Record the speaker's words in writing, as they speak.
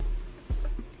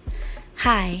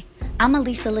Hi, I'm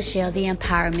Elisa Lachelle, the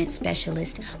Empowerment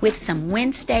Specialist, with some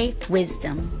Wednesday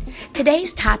wisdom.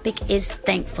 Today's topic is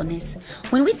thankfulness.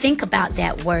 When we think about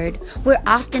that word, we're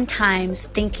oftentimes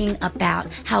thinking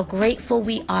about how grateful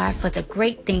we are for the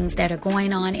great things that are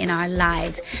going on in our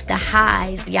lives, the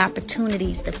highs, the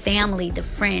opportunities, the family, the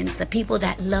friends, the people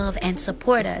that love and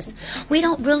support us. We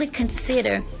don't really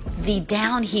consider the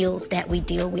downhills that we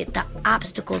deal with, the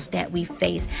obstacles that we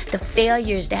face, the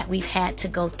failures that we've had to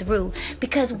go through,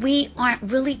 because we aren't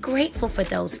really grateful for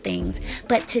those things.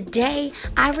 But today,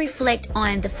 I reflect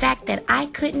on the fact that I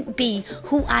couldn't be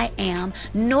who I am,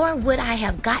 nor would I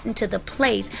have gotten to the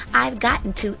place I've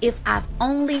gotten to if I've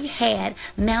only had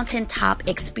mountaintop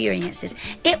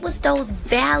experiences. It was those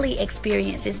valley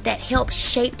experiences that helped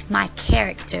shape my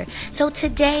character. So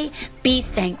today, be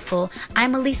thankful.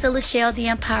 I'm Elisa Lachelle, the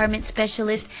Empowerment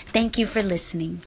Specialist. Thank you for listening.